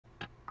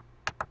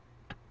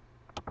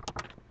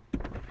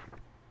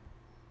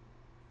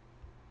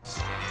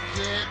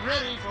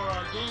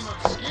game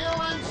of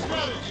skill and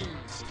strategy.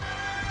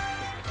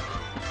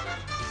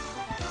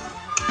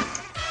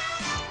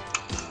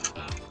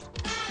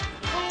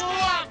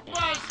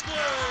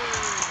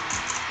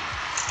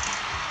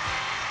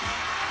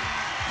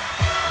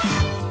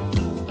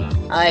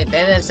 Alright,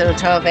 Bennett's on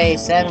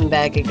 1287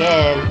 back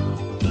again.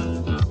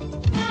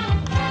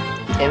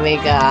 And we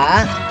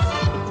got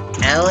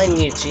Alan,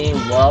 Eugene,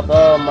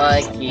 Wobble,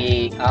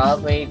 Mikey,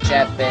 Aubrey,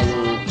 Jeff,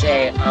 and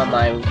Jay on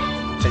my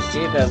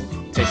Toshiba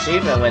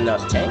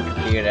Windows 10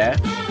 computer.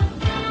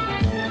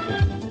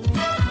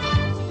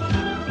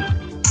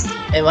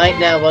 And right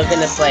now we're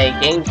gonna play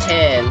Game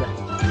 10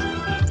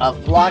 of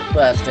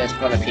BlockBusters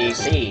for the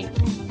PC.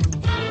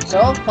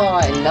 So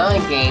far in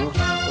 9 games,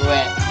 we're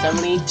at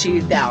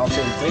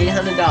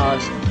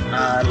 $72,300.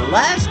 On the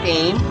last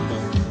game,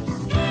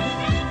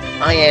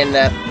 I ended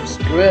up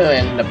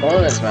screwing the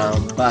bonus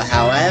round, but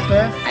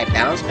however, I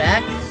bounced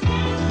back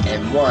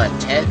and won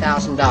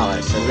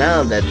 $10,000. So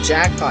now the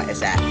jackpot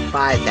is at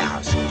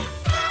 $5,000.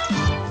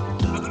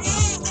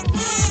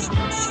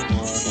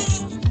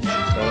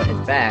 So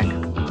it's back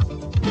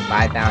to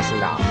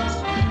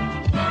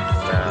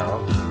 $5,000. So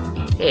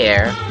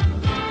here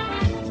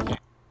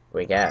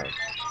we go.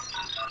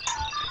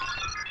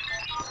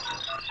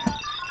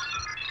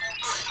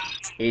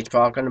 Each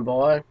block on the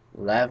board,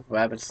 left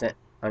represent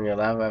on your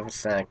left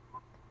represent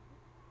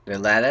the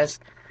letters.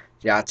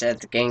 You ought to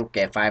at the game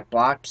get 5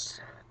 blocks,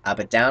 up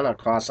and down,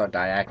 across or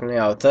diagonally.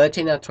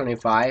 13 out of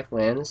 25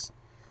 wins.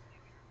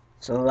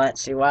 So let's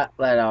see what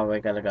letter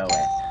we're gonna go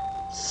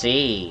with.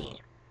 C.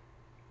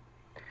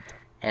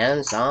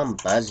 Hands-on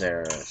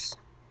buzzers.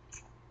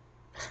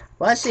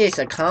 Let's see, it's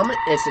a term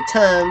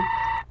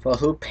for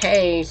who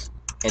pays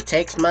and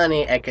takes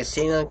money at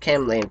casino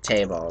gambling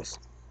tables.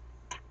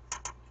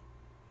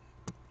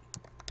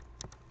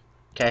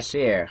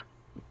 Cashier.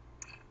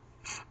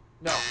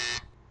 No.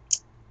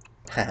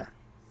 Yeah,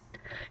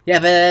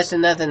 but there's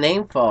another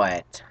name for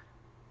it.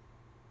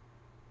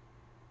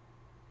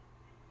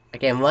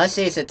 Again, let's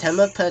see, it's a term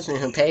of person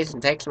who pays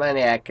and takes money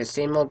at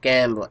casino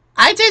gambling.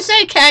 I just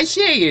say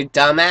cashier, you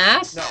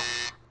dumbass! No.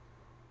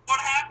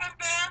 What happened,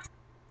 Ben?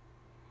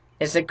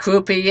 It's a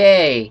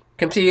croupier.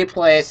 Computer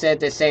player said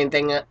the same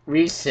thing I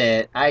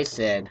said.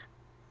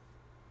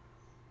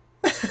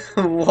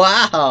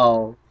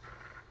 Wow.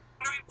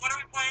 What are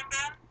we playing,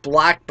 Ben?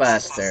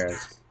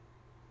 BlockBusters.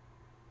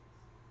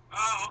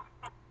 Oh.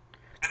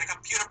 And a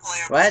computer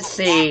player. Let's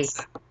see.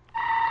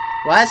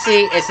 Let's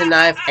see, it's a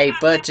knife a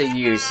butcher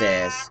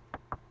uses.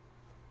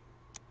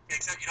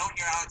 Except you don't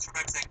hear Alex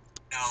Trebek saying,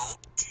 no,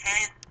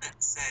 Ken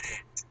said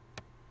it.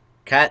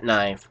 Cut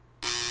knife.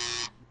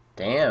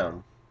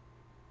 Damn.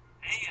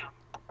 Damn.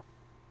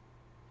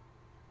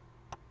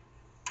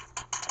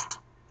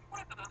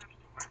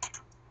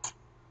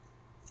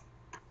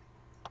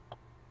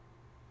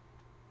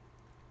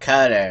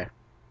 Cutter.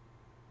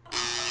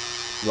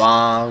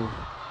 Wrong.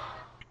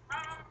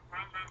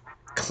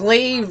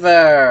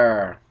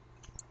 Cleaver.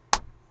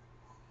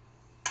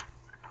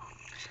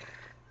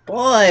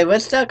 Boy, we're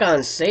stuck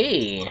on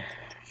C.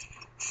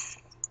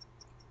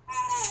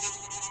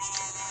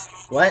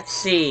 Let's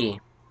see.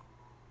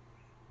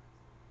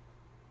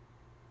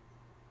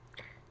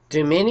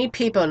 Do many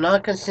people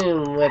not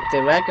consume with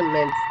the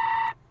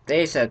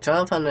recommendation of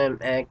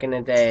 1,200 egg in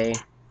a day?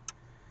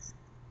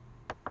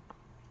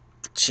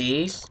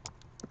 Cheese?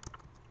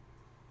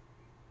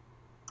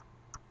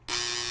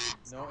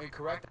 No,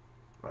 incorrect.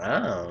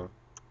 Wow.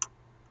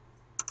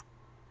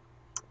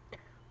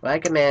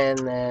 Recommend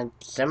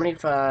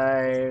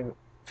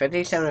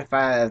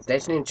 50-75 of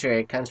this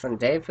nutrient comes from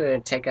day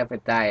food take up a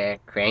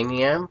diet.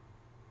 Cranium?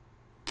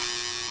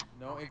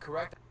 No,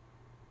 incorrect.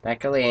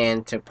 That could lead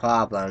into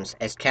problems.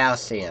 It's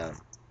calcium.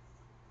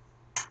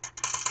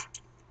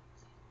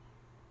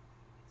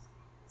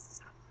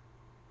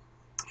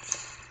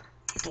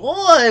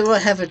 Boy, we're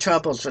having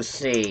troubles with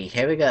C.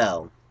 Here we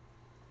go.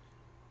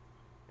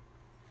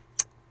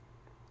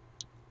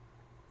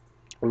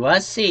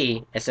 Let's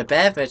see. It's a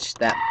beverage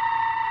that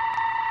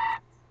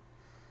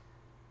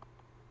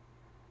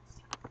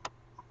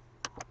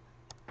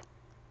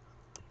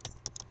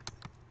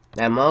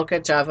mocha,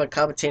 chocolate,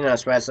 cappuccino,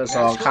 espresso,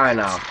 all kind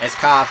of. It's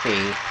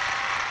coffee.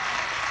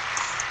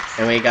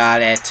 And we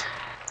got it.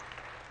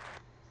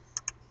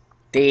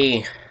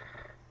 D.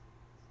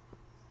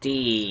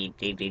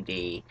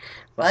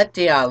 What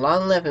the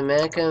long-lived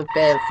American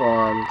band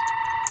formed.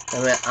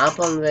 And when up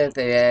on with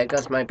there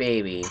goes my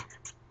baby.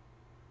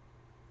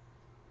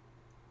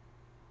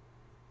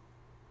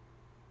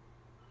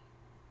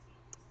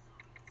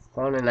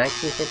 Born in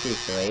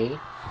 1953.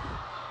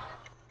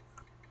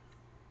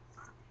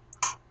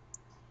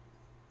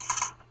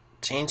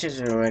 Changes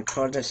and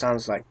recorded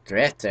songs like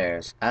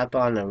Drifters, Up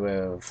on the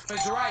Roof.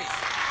 That's right.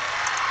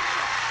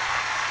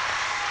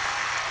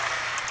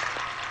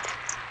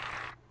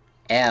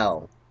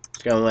 L.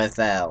 Let's go with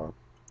L.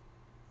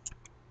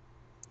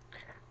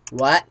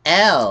 What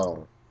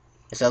L?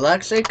 It's a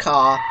luxury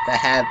car that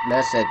had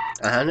measured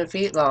 100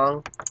 feet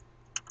long.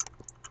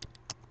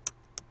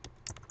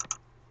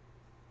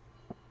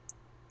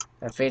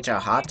 That feature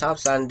hot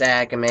tops on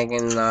deck and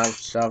making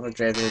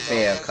non-self-driven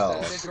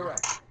vehicles.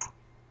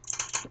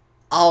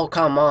 Oh,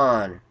 come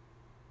on.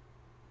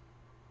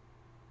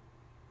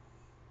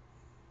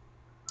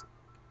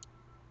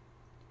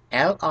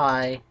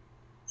 Limousine,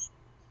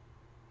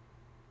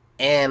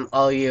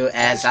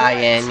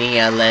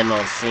 a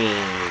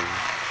limousine.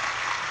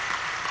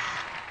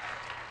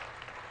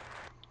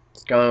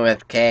 Going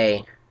with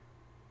K.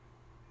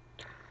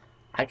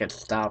 I could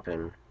stop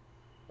him.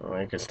 Or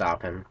I could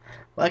stop him.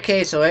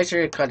 Okay, so let's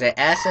record the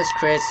Access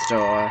Credit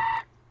Store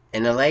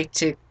in the Lake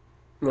to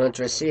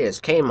Montreal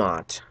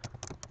Kmart.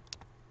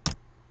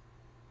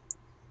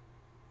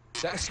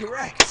 That's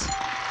correct.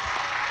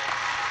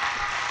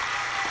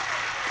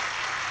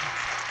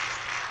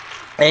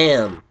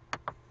 M.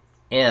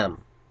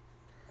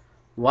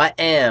 What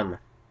M?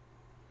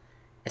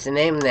 It's the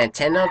name of the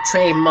Nintendo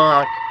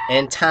trademark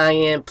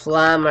Italian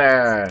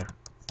plumber.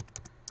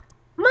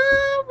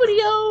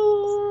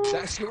 Mario.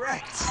 That's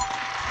correct.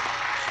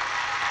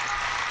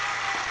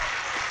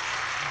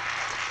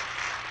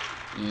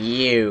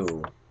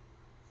 You.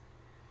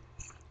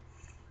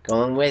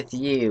 Going with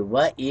you.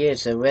 What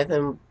years the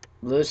rhythm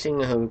blues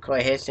singer who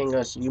record hit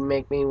singles You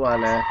Make Me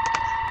Wanna?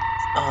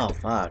 Oh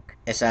fuck.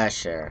 It's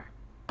Usher.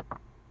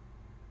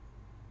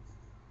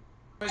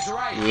 That's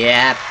right.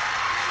 Yep.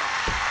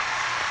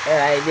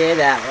 And I did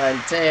that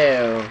one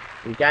too.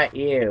 We got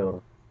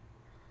you.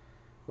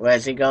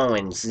 Where's he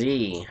going?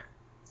 Z.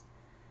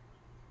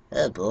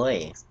 Oh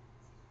boy.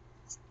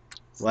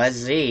 What's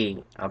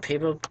Z? Are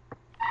people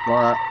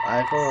want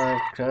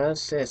current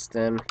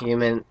system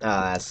human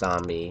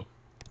zombie.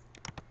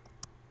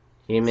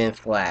 Human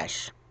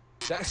flesh.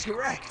 That's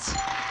correct.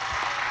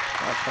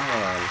 Oh come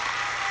on.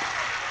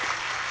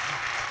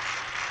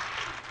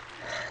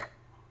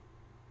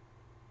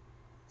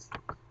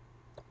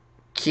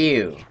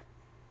 Q.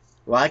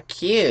 What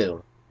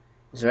Q?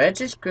 It's a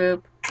religious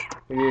group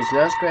who use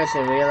no scripts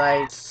and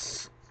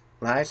realize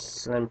life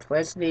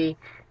simplicity,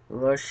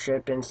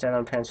 worship instead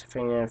on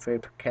Pennsylvania and free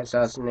cast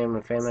also name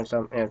of famous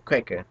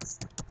quicker.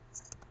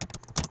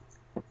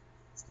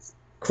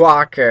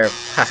 Quaker,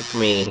 fuck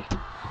me.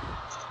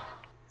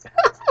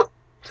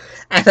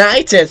 And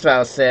I just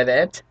about said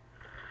it.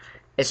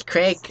 It's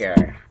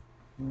Quaker.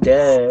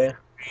 Duh.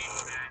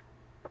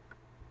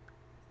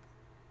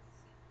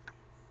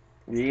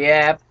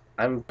 Yep,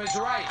 I'm. That's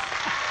right.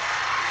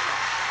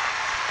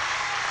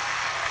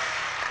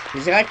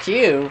 He's got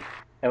Q,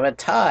 and we're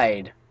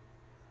tied.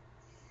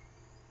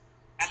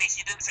 At least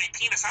you didn't say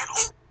penis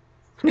hurdle.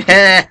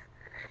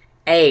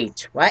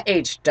 H. What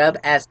H dubbed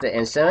as the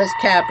insurance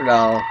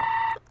capital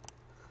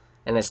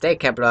and the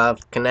state capital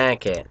of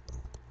Connecticut?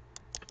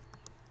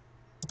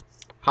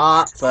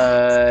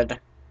 Hartford.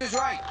 That's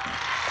right.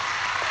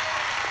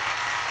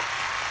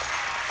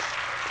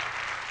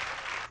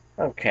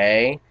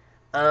 Okay.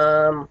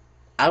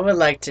 I would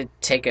like to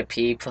take a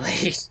pee,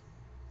 please.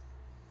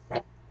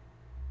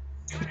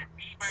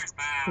 Beaver's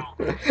mouth.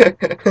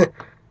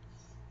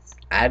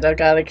 I don't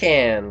got a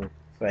can.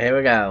 So here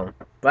we go.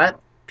 What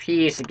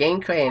P is a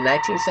game created in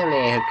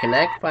 1978 who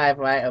connect 5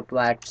 white or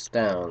black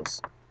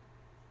stones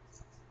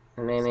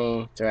in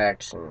any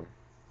direction.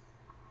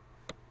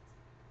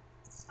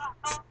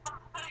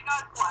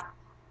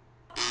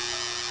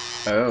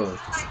 Oh.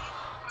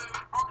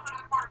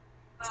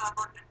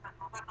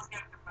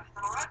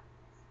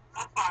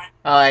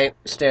 Alright,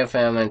 still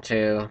filming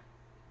too.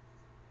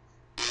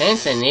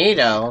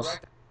 Encinitos?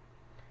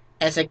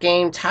 It's a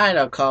game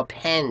title called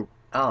Penty.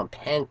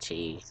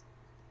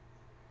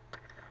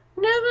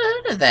 Never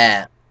heard of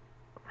that.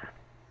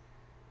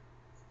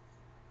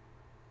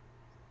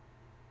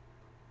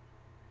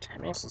 That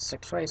makes it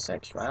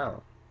 646,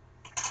 wow.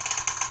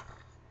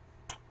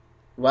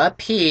 What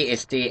P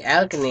is the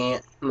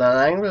alkali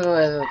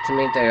molecular to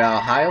meet the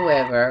Ohio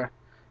River.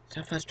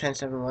 Southwest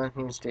Pennsylvania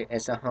Union Street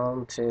is a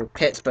home to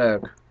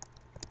Pittsburgh.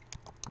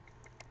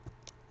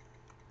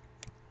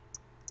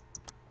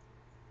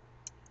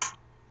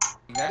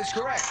 That is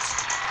correct.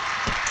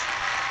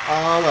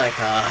 Oh my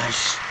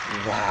gosh.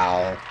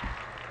 Wow.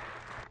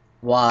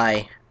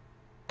 Why?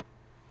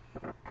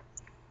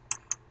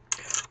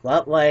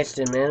 What was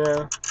the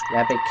middle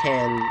that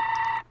became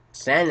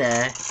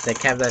Sana'a, the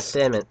capital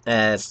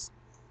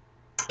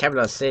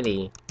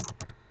city?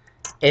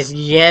 Is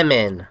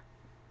Yemen.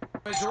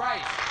 That's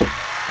right.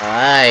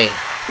 Alright.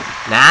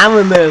 Now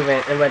we're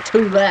moving, and we're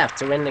 2 left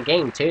to win the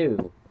game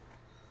too.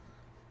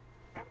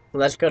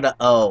 Let's go to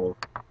O.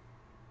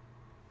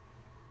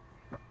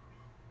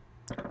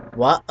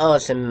 What O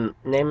is the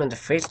name of the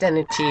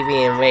freestanding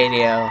TV and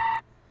radio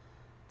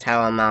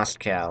tower in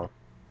Moscow?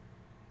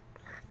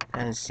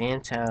 And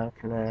CN Tower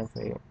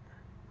Connecticut.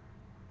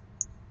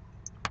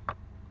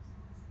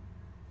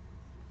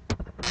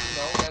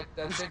 No,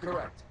 that's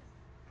incorrect.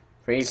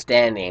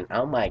 Freestanding.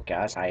 Oh my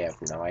gosh, I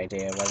have no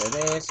idea what it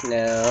is.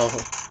 No.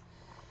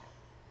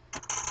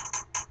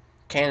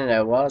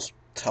 Canada, world's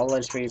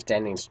tallest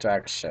freestanding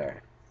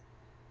structure.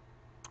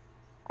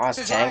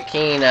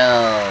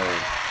 Ostankino.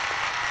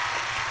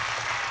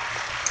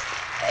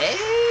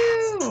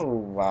 Ew,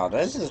 Wow,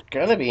 this is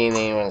gonna be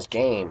anyone's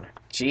game.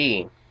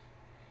 G.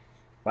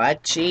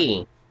 What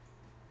G?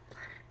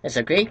 It's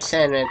a Greek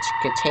sandwich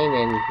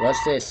containing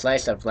roasted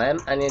slice of lamb,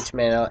 onion,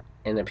 tomato,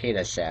 and a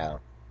pita shell.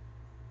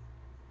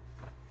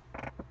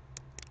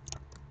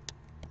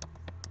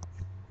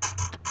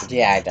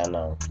 Yeah, I don't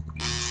know.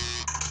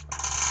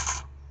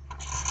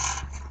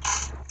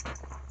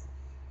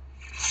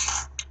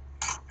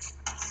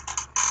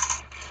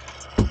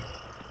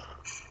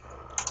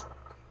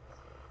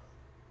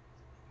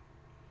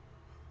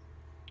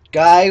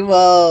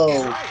 Gyro!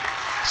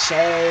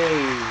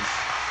 Chase!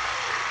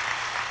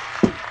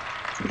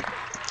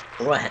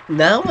 What?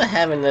 Now we're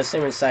having the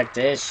same exact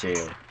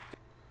issue.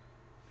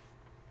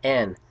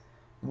 N.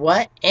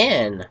 What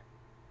N?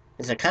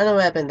 It's a kind of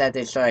weapon that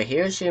they started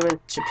Hiroshima,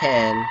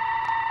 Japan.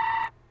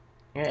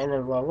 Here in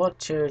the World War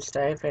II,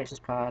 study fractions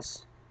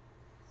pause.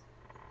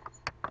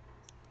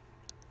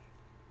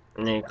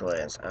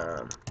 Nucleus,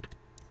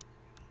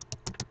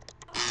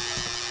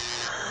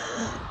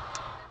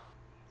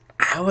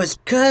 I was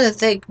gonna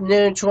think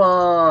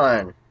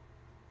neutron!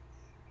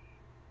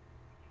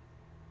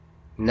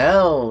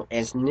 No,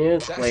 it's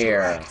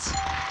nuclear.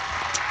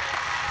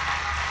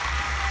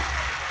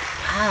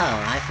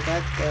 Wow, I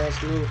forgot that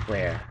was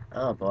nuclear.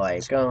 Oh boy,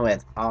 it's going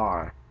with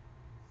R.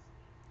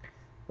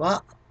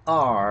 What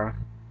R?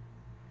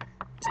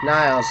 It's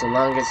Nile's the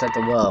longest of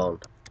the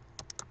world.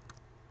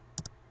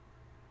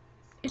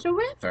 It's a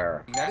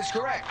river. That is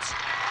correct.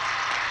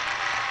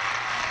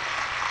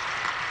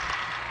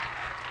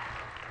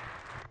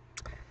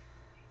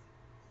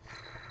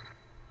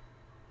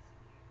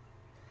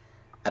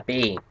 A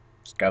B.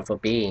 Let's go for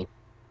B.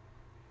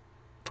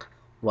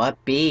 What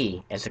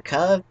B? It's a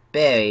color of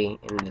berry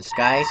in the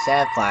sky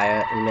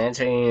sapphire in the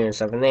military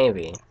units of the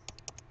Navy.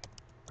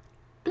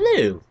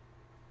 Blue.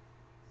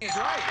 Is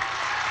right.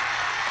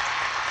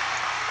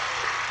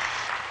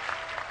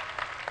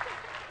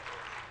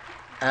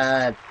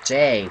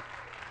 J.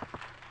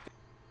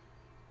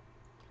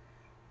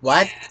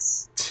 What?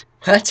 Yes.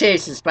 What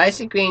is a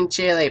spicy green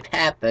chili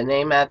pepper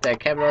named after the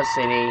capital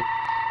city?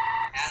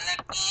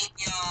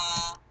 Jalapeno.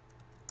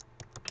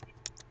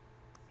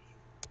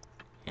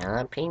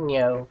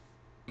 Jalapeno.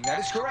 That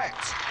is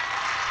correct.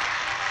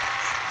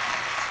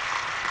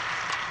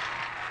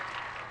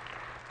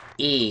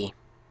 E.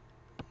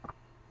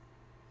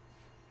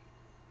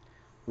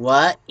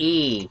 What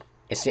E?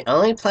 It's the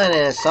only planet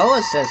in the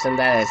solar system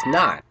that is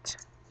not.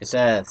 It's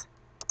Earth.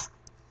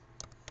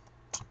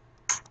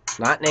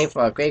 Not named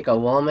for a Greek or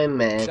Roman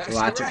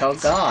mythological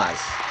gods.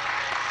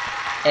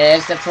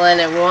 It's the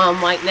planet we're on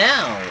right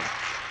now.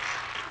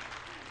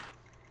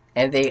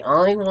 And the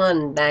only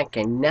one that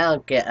can now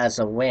get us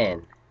a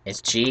win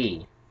is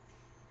G.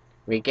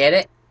 We get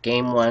it?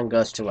 Game 1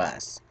 goes to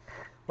us.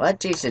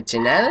 What is a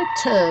genetic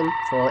term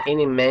for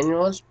any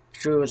minerals,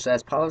 jewels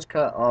as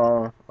political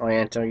or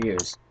oriental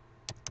use?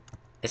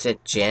 Is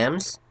it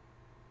gems?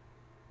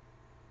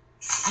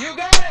 You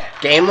got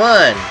it! Game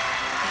 1!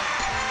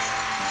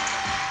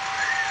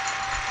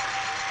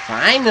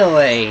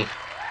 Finally!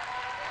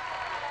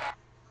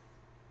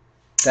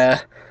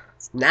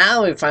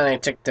 Now we finally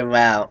took the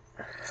route.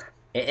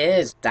 It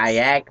is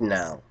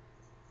diagonal.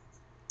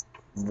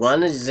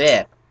 1 is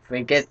zip. If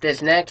we get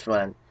this next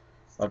one,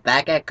 we're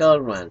back at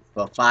gold one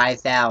for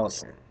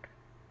 5,000.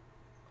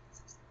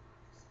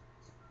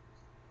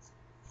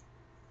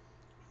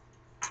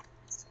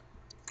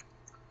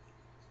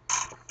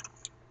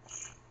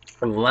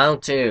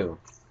 Round 2.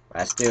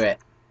 Let's do it.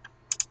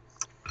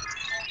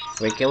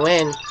 If we can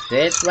win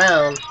this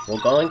round,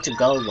 we're going to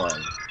gold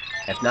one.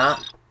 If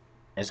not,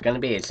 it's gonna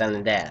be a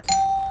sudden death.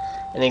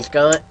 And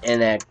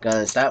they're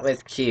gonna start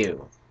with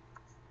Q.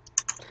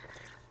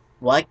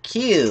 What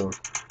Q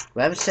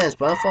represents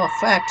 1/4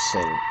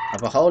 fraction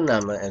of a whole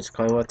number and is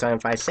coined with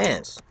 25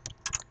 cents.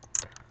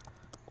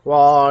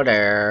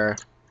 Quarter.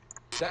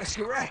 That is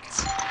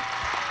correct.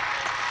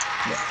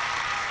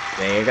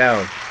 There you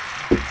go.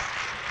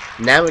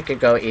 Now we could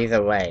go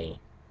either way.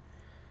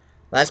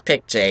 Let's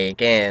pick J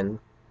again.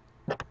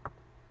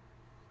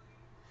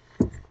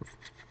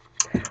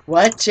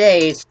 What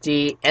J is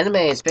the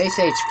animated space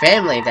age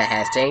family that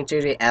has Jane,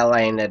 Judy, Ella,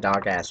 and the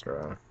dog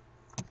Astro?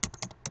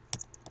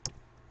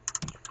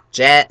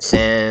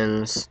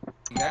 Jetsons.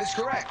 That is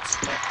correct.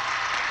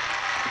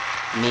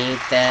 Meet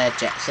the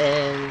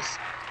Jetsons.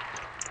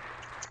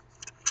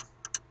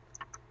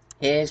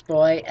 His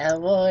boy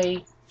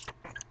Elroy.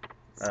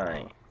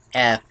 Alright.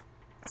 F.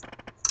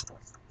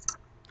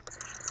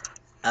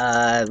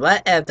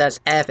 What F does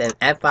F and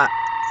F got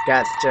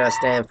to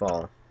stand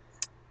for?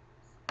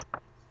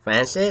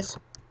 Francis?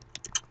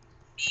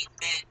 Meet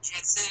Ben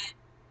Jetson.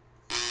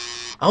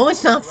 Oh,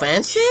 it's not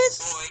Francis?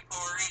 Boy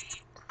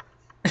Corey.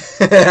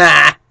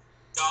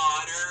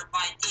 Daughter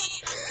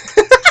Mikey.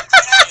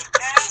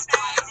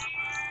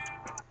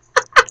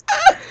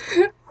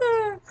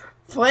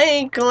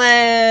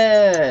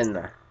 Franklin!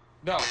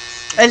 No.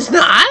 It's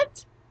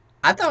not?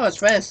 I thought it was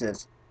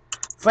Francis.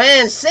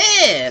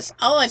 Francis!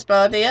 Oh, I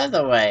spelled it the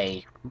other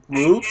way.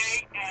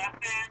 Whoops.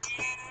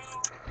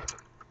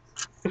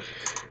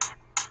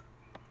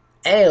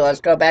 Hey, let's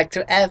go back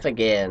to F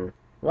again.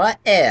 What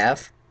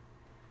if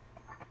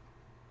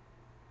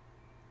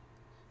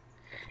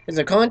it's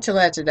a coin to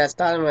legend that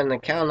started when the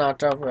cow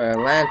knocked over a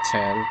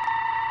lantern.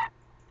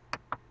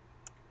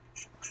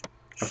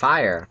 A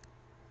fire.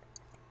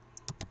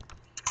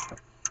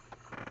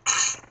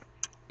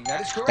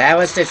 That is correct. That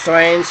was the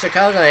story in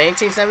Chicago in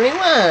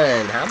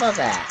 1871. How about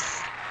that?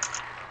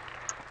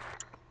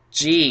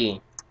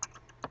 G.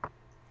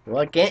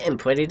 We're getting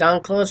pretty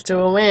darn close to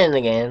a win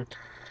again.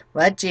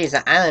 What G is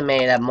an island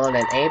made of more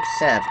than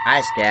 8% of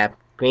ice cap?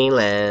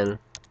 Greenland.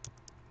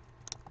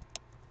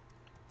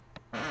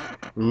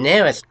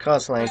 Nearest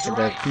coastline to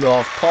the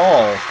North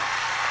Pole.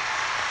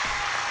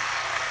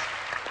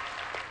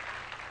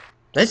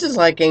 This is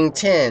like game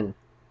 10.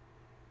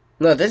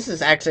 No, this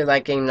is actually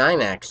like game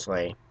 9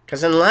 actually.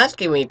 Because in the last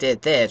game we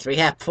did this, we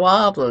had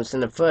problems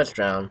in the first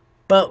round.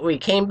 But we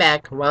came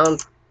back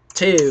round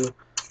 2,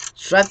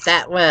 swept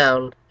that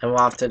round, and we're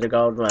off to the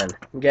gold run.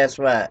 And guess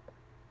what?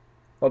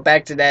 We're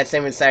back to that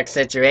same exact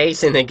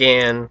situation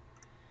again.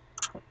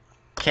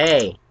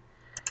 K.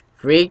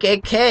 We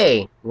get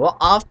K. We're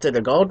off to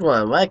the gold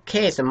run. What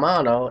K is the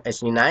model?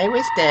 It's United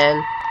We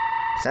Stand,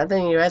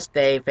 Southern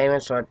USA,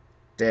 famous for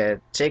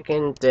the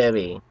chicken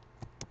derby.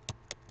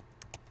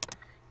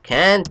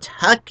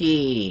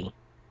 Kentucky.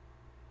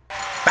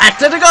 Back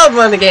to the gold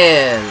run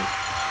again.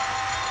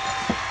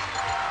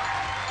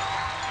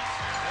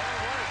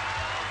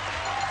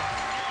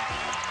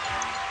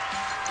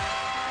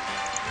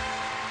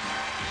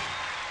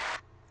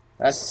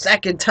 A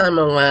second time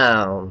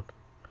around.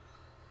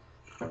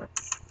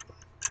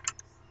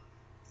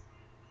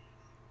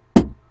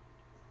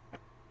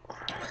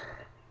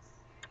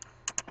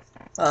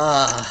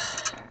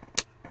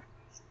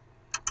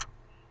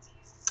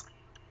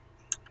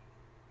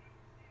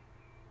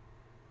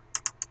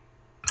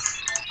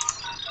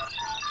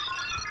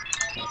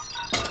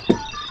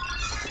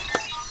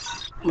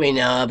 We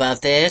know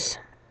about this.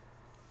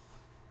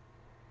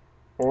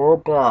 Oh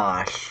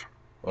gosh.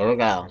 Here we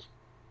go.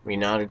 We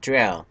know the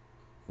drill.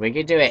 We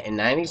could do it in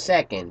 90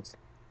 seconds.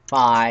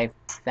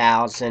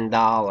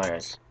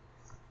 $5,000.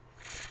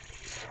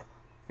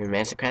 We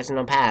missed the question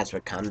on pass. We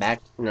come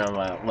back.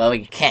 No, well,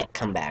 we can't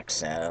come back,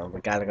 so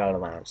we gotta go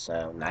around.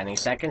 So 90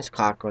 seconds.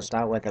 Clock will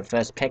start with the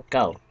first pick.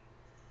 Go.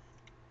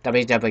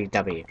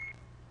 www.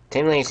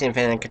 Team Links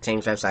Infinite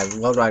contains website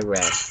World Wide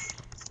Web.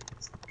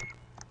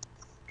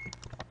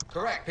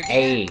 Correct. Pick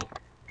A. again.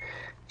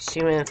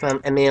 She went from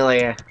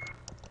Amelia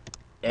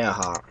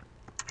Earhart.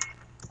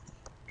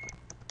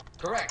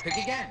 Correct. Pick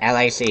again.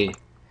 LAC.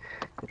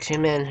 The two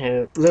men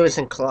who Lewis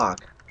and Clark.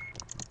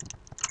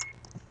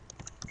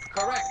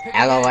 Correct. Pick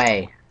again.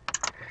 LOA.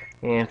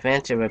 The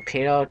inventor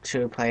Rapido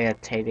to play a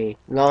Teddy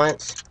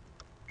Lawrence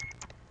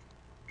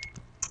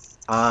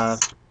of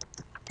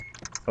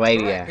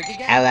Arabia. Correct. Pick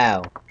again.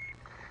 LL.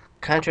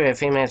 Country of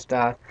female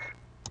star.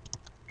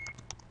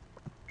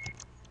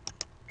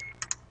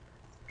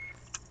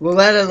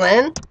 Loretta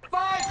Lynn?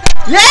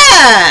 5,000.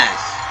 Yes!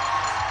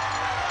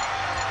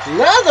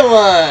 Another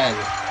one!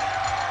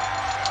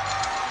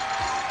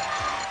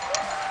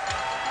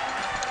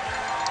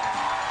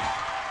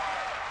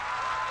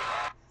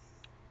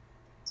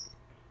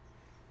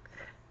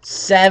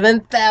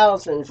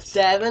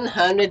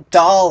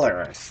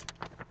 $7,700.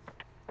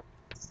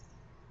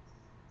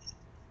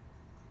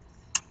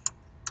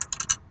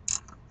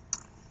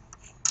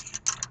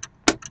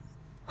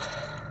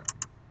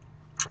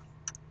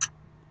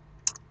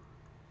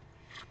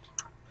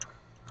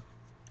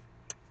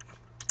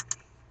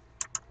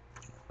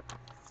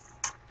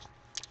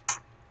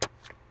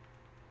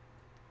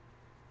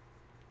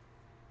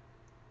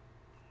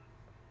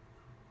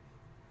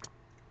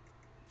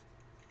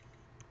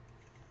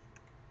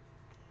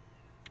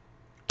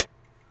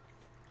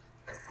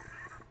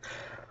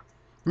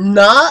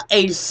 Not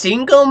a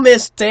single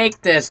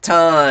mistake this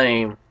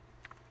time.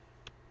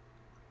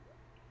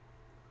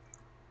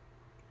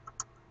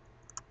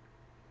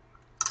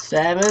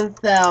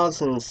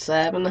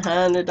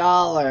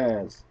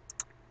 $7,700.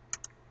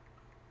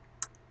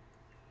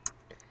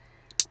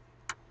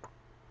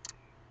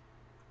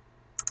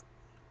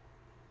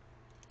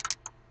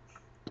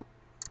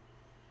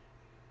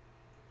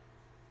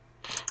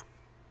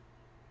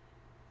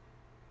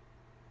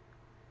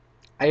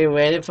 Are you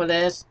ready for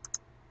this?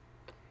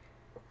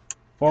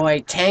 For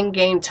a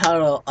 10-game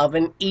total of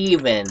an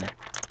even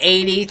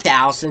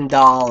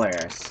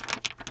 $80,000.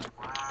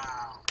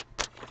 Wow.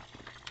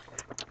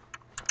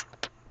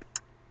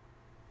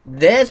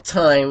 This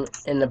time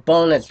in the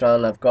bonus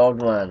round of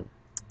Gold Run.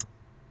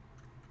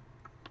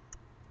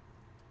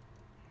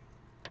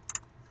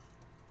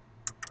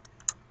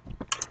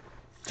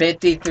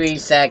 $53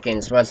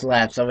 seconds was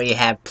left, so we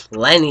have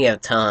plenty of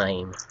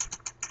time.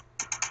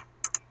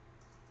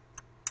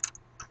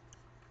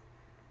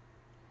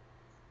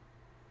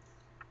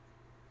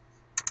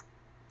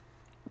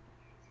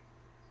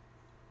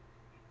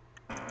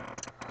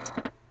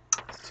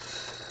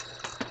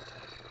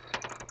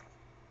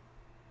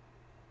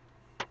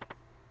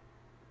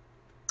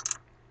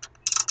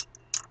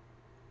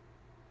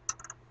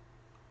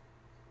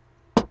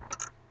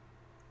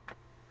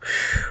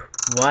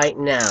 right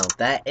now.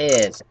 That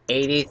is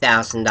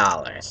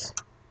 $80,000.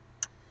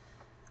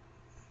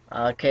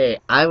 Okay,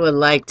 I would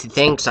like to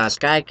thank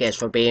subscribers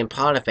for being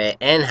part of it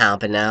and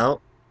helping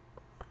out.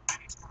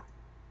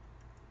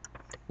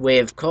 We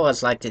of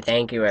course like to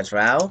thank you as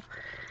well.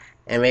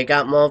 And we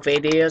got more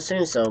videos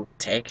soon, so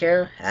take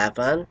care, have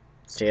fun.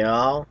 See you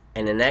all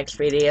in the next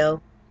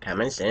video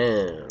coming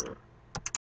soon.